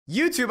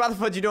YouTube, how the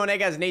fuck you doing? Hey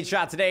guys,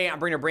 Nadeshot. Today I'm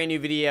bringing a brand new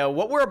video.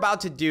 What we're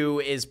about to do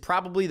is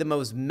probably the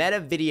most meta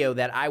video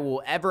that I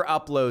will ever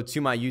upload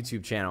to my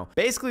YouTube channel.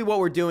 Basically what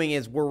we're doing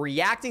is we're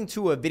reacting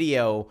to a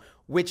video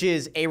which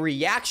is a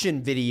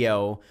reaction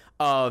video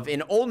of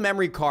an old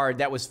memory card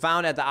that was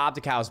found at the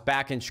Optic house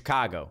back in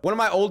Chicago. One of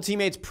my old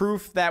teammates,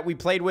 Proof, that we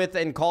played with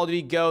in Call of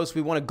Duty Ghosts,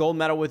 we won a gold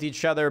medal with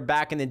each other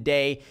back in the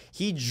day.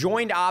 He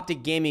joined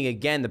Optic Gaming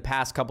again the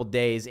past couple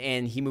days,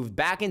 and he moved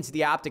back into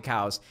the Optic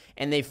house,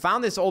 and they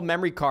found this old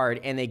memory card,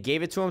 and they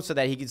gave it to him so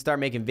that he could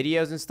start making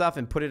videos and stuff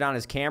and put it on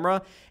his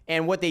camera.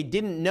 And what they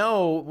didn't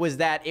know was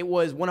that it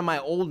was one of my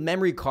old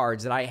memory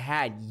cards that I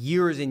had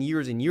years and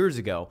years and years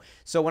ago.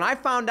 So when I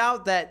found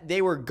out that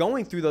they were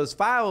going through those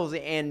files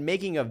and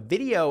making a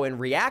video and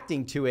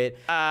reacting to it,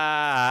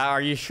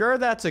 are you sure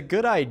that's a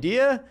good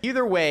idea?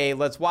 Either way,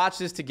 let's watch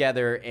this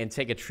together and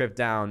take a trip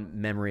down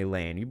memory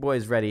lane. You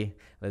boys ready?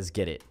 Let's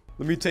get it.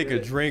 Let me take a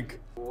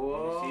drink.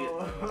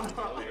 Whoa.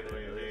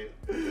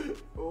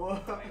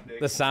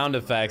 The sound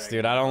effects,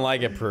 dude. I don't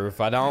like it,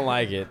 Proof. I don't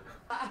like it.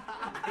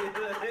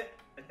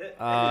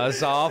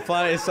 It's all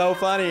funny. It's so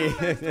funny.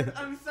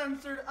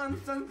 Uncensored,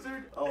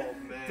 uncensored. Oh,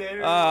 man.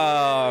 There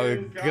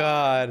oh,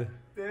 God.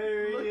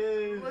 There he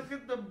is. Look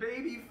at the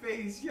baby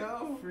face,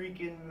 yo.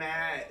 Freaking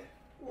Matt.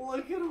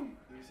 Look at him.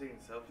 He's taking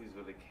selfies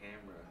with a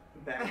camera.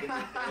 Back in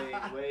the day,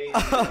 way in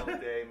the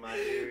day, my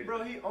dude.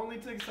 Bro, he only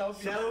took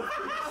selfies.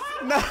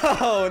 No.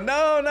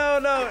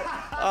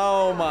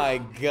 Oh, my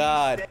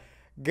God.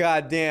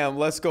 God damn.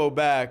 Let's go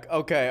back.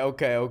 Okay. I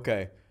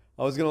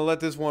was going to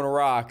let this one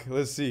rock.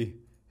 Let's see.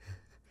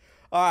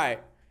 All right.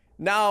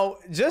 Now,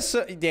 just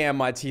so, damn,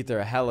 my teeth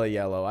are hella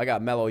yellow. I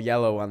got mellow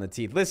yellow on the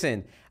teeth.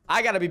 Listen,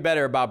 I got to be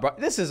better about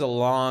this is a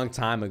long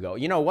time ago.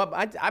 You know what?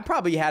 I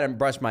probably hadn't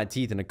brushed my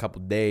teeth in a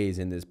couple days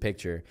in this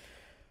picture.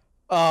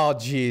 Oh,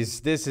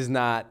 geez. This is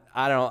not,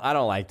 I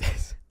don't like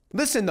this.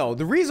 Listen, though,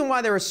 the reason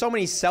why there were so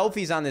many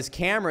selfies on this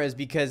camera is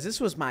because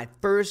this was my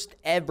first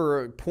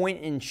ever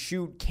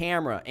point-and-shoot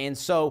camera. And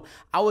so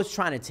I was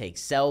trying to take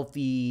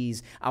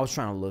selfies. I was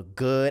trying to look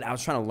good. I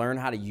was trying to learn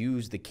how to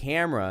use the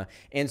camera.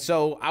 And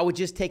so I was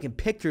just taking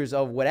pictures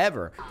of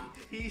whatever.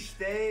 He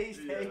stays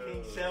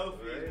taking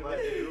selfies, my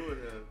dude.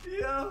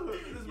 Yo,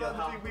 this is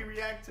about to be we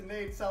react to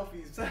Nade's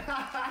selfies.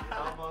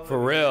 For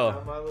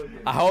real.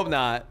 I hope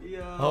not.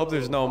 Yo. I hope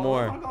there's no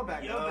more. Go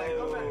back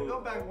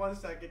 1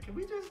 second. Can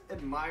we just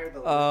admire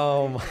the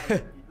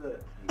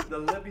the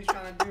lip he's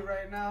trying to do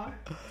right now?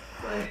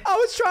 I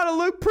was trying to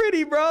look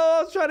pretty, bro.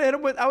 I was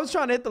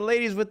trying to hit the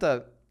ladies with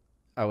the.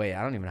 Oh wait,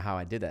 I don't even know how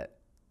I did that.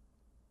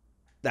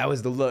 That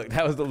was the look.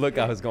 That was the look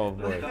I was going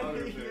for.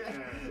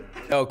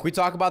 Yo, can we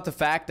talk about the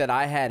fact that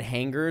I had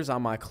hangers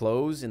on my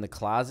clothes in the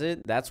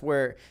closet? That's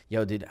where,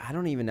 yo, dude, I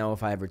don't even know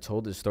if I ever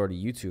told this story to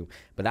YouTube,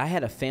 but I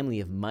had a family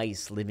of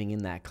mice living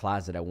in that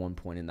closet at one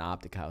point in the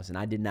Optic house, and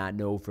I did not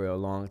know for a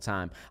long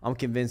time. I'm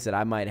convinced that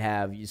I might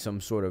have some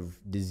sort of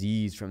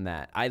disease from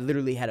that. I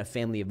literally had a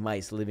family of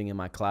mice living in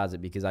my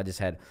closet because I just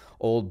had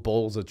old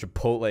bowls of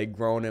Chipotle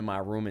growing in my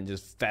room and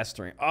just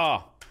festering.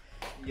 Oh.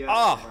 Yo,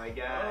 oh my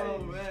God. Oh,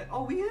 man.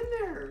 Oh, we in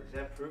there. Is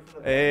that proof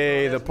of the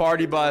hey, the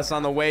party bus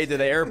on the way to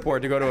the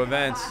airport to go to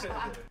events.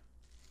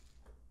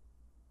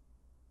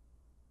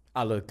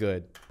 I look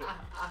good. It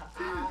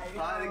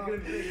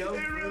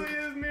really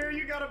is, Mirror.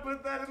 You gotta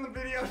put that in the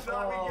video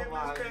so we get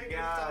this thing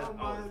so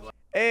much.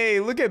 Hey,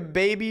 look at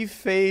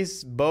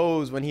Babyface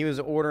Bose when he was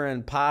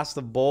ordering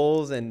pasta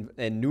bowls and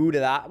new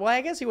to that. Well,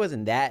 I guess he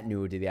wasn't that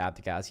new to the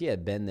Optic house. He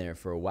had been there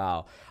for a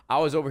while. I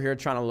was over here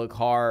trying to look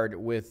hard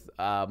with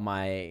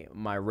my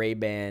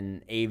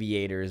Ray-Ban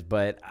aviators,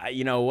 but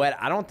you know what?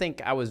 I don't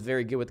think I was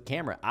very good with the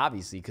camera,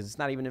 obviously, because it's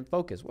not even in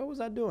focus. What was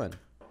I doing?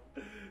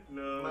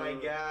 No. My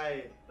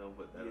guy. Don't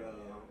put that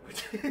on.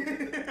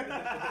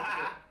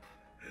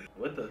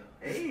 What the?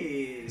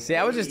 Hey. See,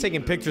 I was just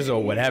taking pictures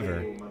or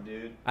whatever. My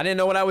dude. I didn't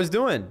know what I was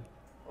doing.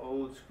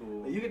 Old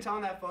school. You can tell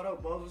in that photo,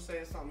 Bose was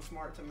saying something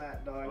smart to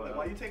Matt, dog. Like,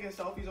 why you taking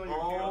selfies on your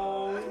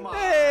camera?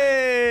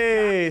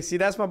 Hey! See,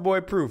 that's my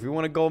boy Proof. We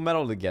won a gold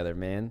medal together,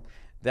 man.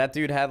 That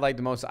dude had like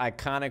the most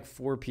iconic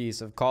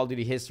 4-piece of Call of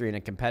Duty history in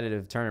a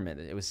competitive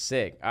tournament. It was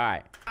sick. All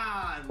right.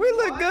 We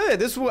look good.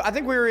 This was, I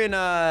think we were in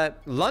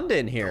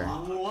London here.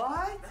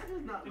 What? That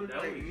does not look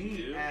like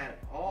me at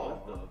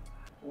all.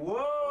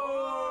 Whoa!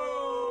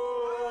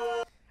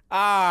 All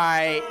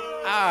right.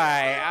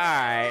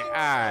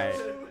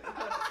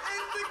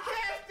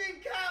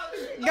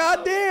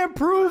 Goddamn,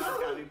 Proof.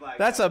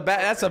 That's a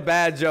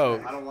bad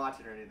joke. I don't watch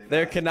it or anything.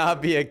 There cannot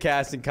be a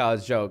casting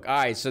couch joke. All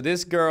right, so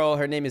this girl,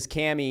 her name is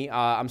Cammy.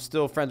 I'm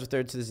still friends with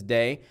her to this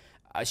day.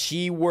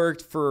 She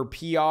worked for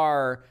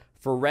PR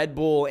for Red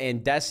Bull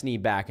and Destiny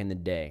back in the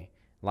day.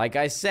 Like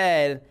I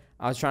said,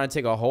 I was trying to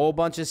take a whole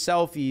bunch of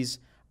selfies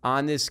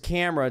on this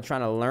camera,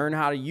 trying to learn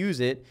how to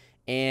use it,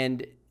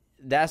 and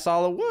that's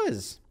all it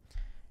was.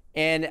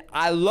 And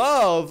I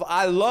love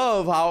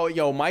how,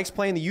 yo, Mike's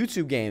playing the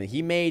YouTube game.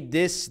 He made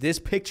this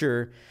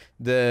picture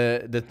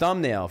the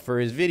thumbnail for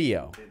his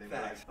video.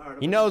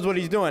 He knows what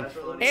he's doing.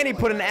 And he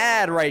put an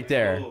ad right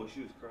there. Oh,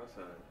 she was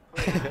cross-eyed.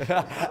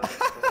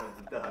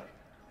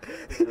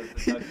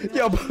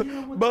 Yo,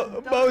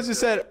 Bo just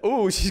said,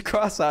 "Ooh, she's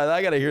cross-eyed."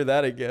 I gotta hear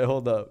that again.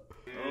 Hold up.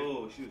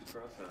 Oh, she was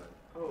cross-eyed.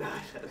 Oh,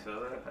 I saw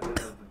that. I think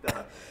it was the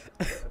duck.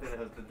 I think it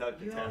was the duck.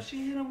 Yo,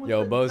 she hit him with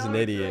Yo, the Bo's an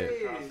duck idiot.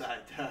 face.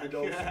 Cross-eyed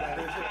duck.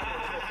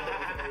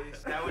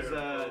 That was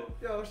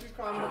Yo, she's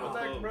crying with the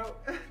duck, bro.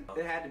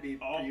 It had to be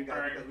for you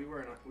guys because we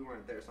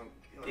weren't there. So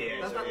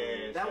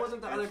that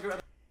wasn't the other girl.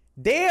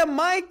 Damn,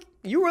 Mike,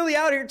 you really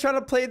out here trying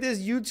to play this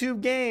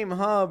YouTube game,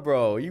 huh,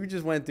 bro? You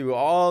just went through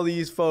all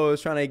these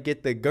photos trying to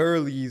get the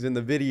girlies in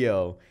the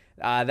video.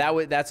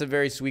 That's a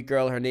very sweet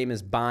girl. Her name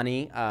is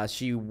Bonnie.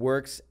 She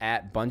works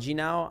at Bungie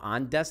now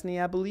on Destiny,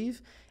 I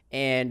believe.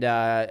 And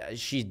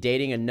she's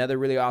dating another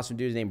really awesome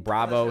dude named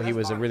Bravo. He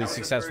was a really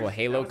successful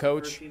Halo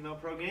coach. First female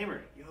pro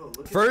gamer. Yo,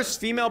 look First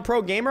female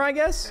pro gamer, I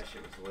guess? That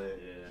shit was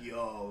lit.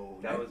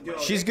 Yeah. Yo,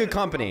 She's good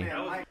company.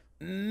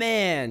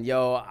 Man,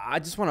 yo, I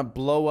just want to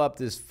blow up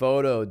this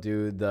photo,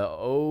 dude. The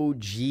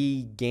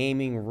OG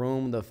gaming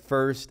room, the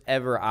first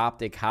ever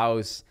Optic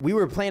house. We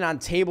were playing on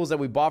tables that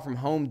we bought from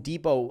Home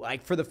Depot.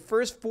 Like, for the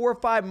first 4 or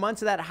 5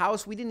 months of that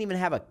house, we didn't even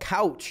have a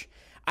couch.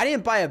 I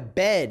didn't buy a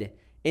bed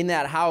in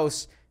that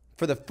house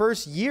for the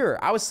first year.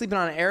 I was sleeping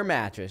on an air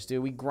mattress,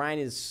 dude. We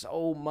grinded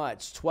so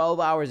much. 12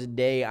 hours a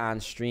day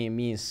on stream,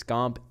 me and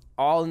Scump,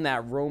 all in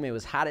that room. It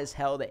was hot as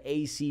hell. The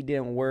AC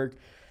didn't work.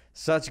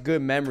 Such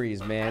good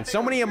memories, man.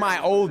 So many of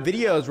my old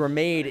videos were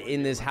made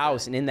in this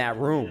house and in that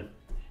room.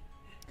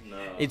 No.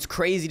 It's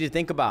crazy to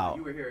think about.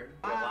 You were here.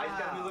 Why you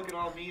got me looking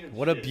all mean and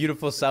What a shit?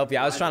 beautiful selfie.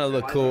 I was trying to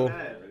look cool. Look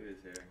at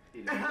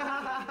his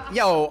hair.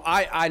 Yo,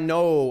 I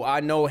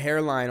know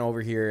hairline over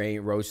here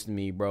ain't roasting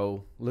me,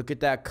 bro. Look at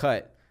that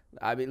cut.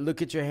 I mean,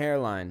 look at your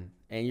hairline,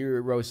 and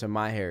you're roasting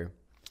my hair.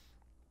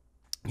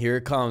 Here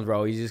it comes,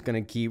 bro. He's just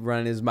gonna keep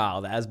running his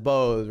mouth. That's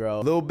Bose, bro.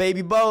 Little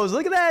baby Bose.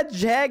 Look at that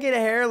jagged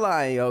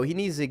hairline, yo. He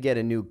needs to get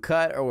a new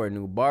cut or a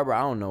new barber.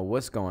 I don't know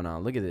what's going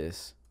on. Look at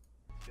this.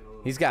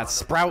 He's got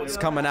sprouts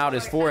coming out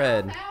his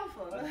forehead.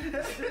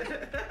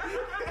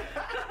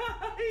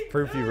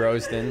 Proofy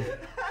roasting.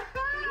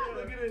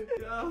 Look at it.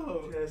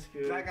 Yo. That's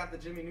good. I got the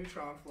Jimmy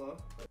Neutron flow.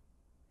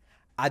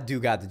 I do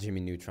got the Jimmy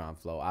Neutron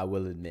flow. I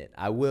will admit.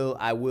 I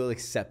will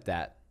accept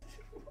that.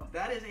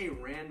 That is a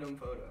random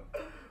photo.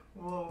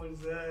 What was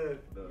that?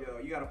 Yo,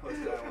 you gotta post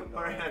that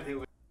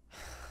one.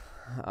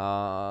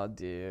 Oh,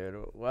 dude,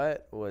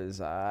 what was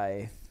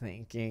I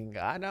thinking?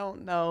 I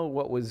don't know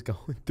what was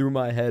going through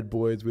my head,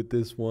 boys, with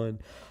this one.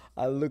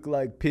 I look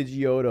like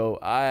Pidgeotto.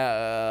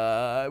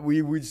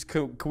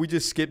 Can we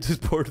just skip this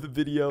part of the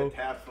video?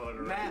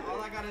 Matt, all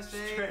I gotta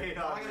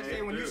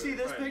say, when you see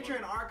this picture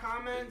in our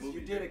comments, you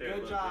did a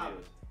good job.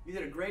 You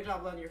did a great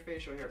job letting your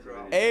facial hair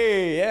grow.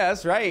 Hey, yeah,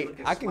 that's right.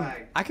 Looking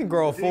I can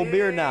grow a full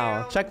beard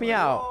now. Check me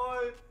out.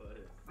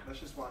 Let's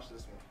just watch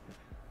this one.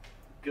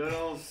 Good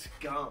old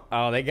Scum.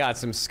 Oh, they got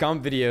some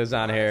Scum videos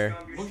on here.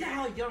 Look at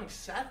how young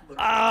Seth looks.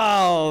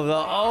 Oh, the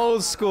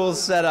old school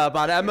setup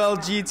on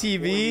MLG 4 years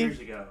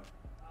TV. ago.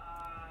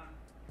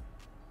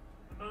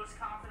 The most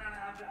confident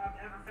I've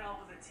ever felt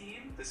with a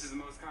team. This is the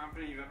most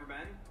confident you've ever been?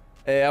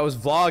 Hey, I was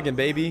vlogging,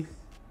 baby.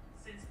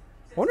 Since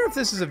Wonder if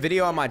this is a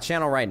video on my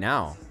channel right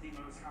now. This is the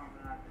most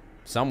confident I've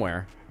been.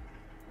 Somewhere.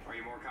 Are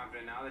you more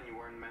confident now than you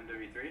were in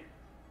MW3?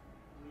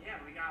 Yeah,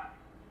 we got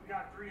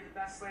 3 of the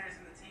best slayers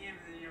in the team,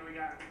 and then we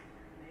got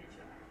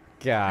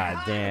Nadeshot.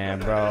 God damn,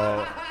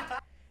 bro.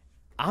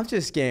 I'm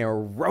just getting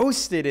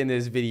roasted in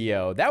this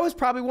video. That was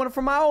probably one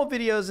from my old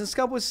videos, and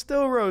Scump was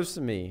still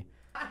roasting me.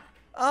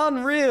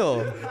 Unreal.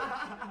 I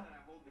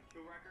hold the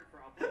kill record for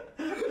Optic.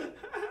 That's good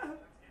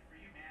for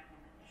you, man.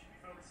 You should be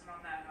focusing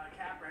on that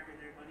cap record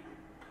there, buddy.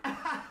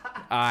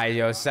 Alright,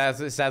 yo,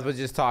 Seth was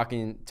just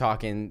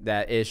talking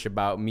that ish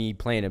about me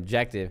playing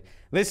objective.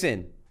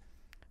 Listen,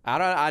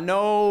 I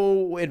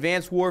know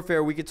Advanced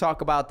Warfare, we could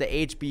talk about the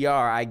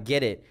HBR, I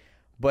get it.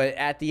 But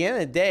at the end of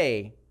the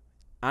day,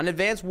 on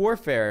Advanced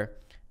Warfare,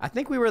 I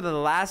think we were the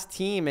last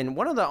team and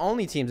one of the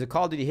only teams in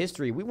Call of Duty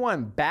history. We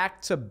won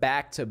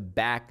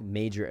back-to-back-to-back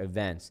major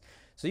events.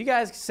 So you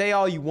guys can say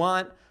all you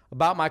want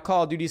about my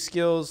Call of Duty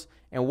skills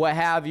and what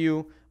have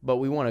you, but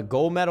we won a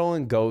gold medal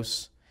in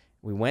Ghosts.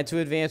 We went to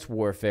Advanced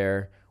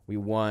Warfare. We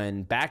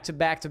won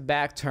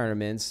back-to-back-to-back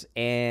tournaments,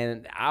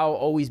 and I'll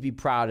always be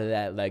proud of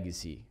that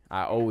legacy.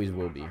 I always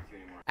will be.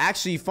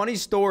 Actually, funny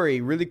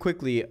story really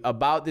quickly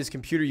about this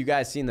computer you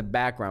guys see in the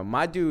background.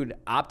 My dude,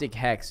 Optic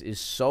Hex, is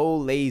so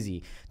lazy.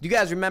 Do you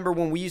guys remember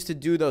when we used to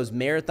do those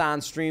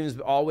marathon streams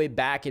all the way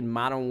back in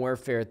Modern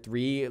Warfare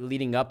 3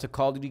 leading up to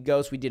Call of Duty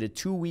Ghosts? We did a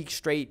 2-week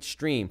straight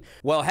stream.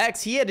 Well,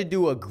 Hex, he had to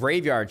do a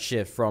graveyard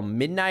shift from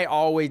midnight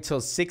all the way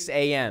till 6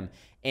 a.m.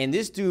 And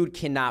this dude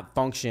cannot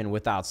function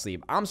without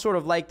sleep. I'm sort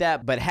of like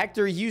that, but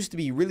Hector used to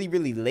be really,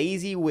 really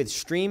lazy with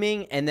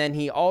streaming, and then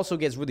he also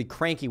gets really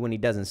cranky when he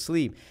doesn't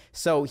sleep.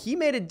 So he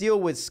made a deal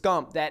with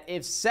Scump that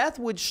if Seth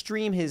would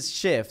stream his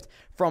shift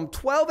from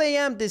 12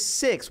 a.m. to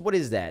 6, what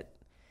is that?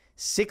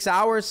 6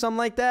 hours, something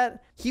like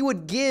that? He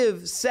would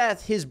give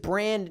Seth his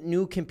brand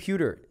new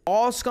computer.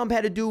 All Scump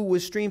had to do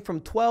was stream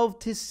from 12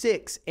 to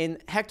 6,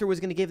 and Hector was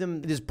gonna give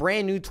him this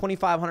brand new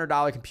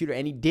 $2,500 computer,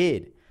 and he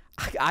did.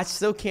 I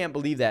still can't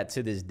believe that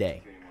to this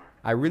day.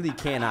 I really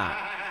cannot.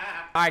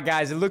 All right,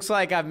 guys, it looks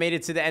like I've made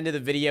it to the end of the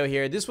video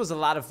here. This was a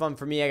lot of fun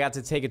for me. I got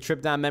to take a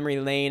trip down memory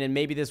lane, and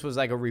maybe this was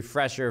like a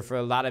refresher for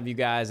a lot of you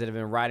guys that have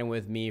been riding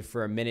with me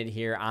for a minute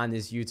here on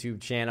this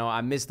YouTube channel. I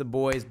miss the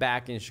boys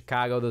back in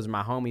Chicago. Those are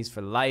my homies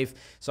for life.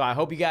 So I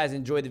hope you guys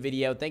enjoyed the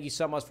video. Thank you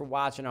so much for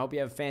watching. I hope you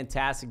have a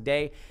fantastic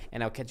day,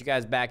 and I'll catch you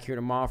guys back here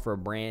tomorrow for a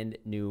brand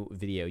new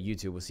video.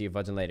 YouTube, we'll see you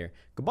fudging later.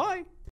 Goodbye.